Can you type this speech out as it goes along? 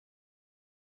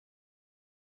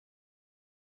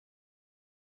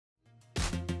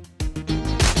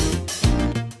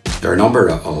There are a number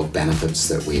of benefits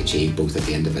that we achieve both at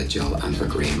the individual and for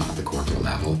Graham at the corporate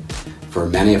level. For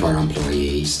many of our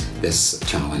employees, this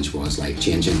challenge was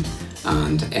life-changing,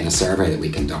 and in a survey that we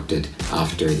conducted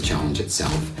after the challenge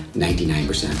itself,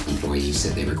 99% of employees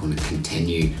said they were going to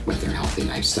continue with their healthy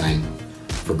lifestyle.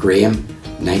 For Graham,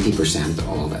 90%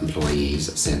 of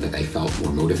employees said that they felt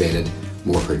more motivated,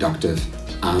 more productive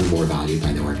and more valued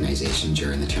by the organisation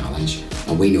during the challenge,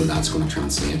 and we know that's going to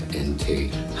translate into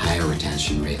higher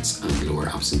retention rates and lower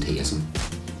absenteeism.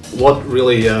 What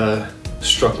really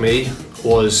struck me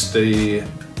was the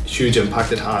huge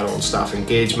impact it had on staff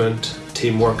engagement,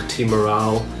 teamwork, team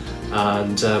morale,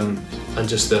 and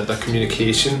just the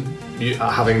communication.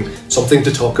 Having something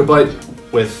to talk about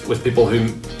with people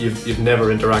whom you've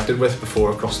never interacted with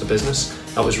before across the business.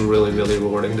 That was really, really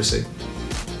rewarding to see.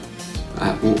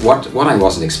 What I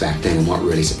wasn't expecting and what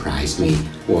really surprised me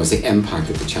was the impact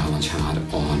that the challenge had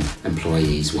on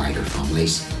employees' wider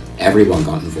families. Everyone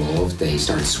got involved. They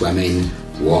started swimming,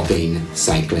 walking,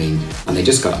 cycling, and they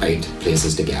just got out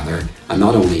places together. And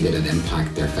not only did it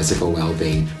impact their physical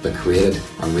well-being, but created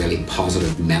a really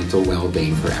positive mental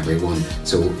well-being for everyone.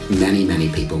 So many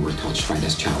people were touched by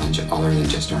this challenge other than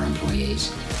just our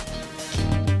employees.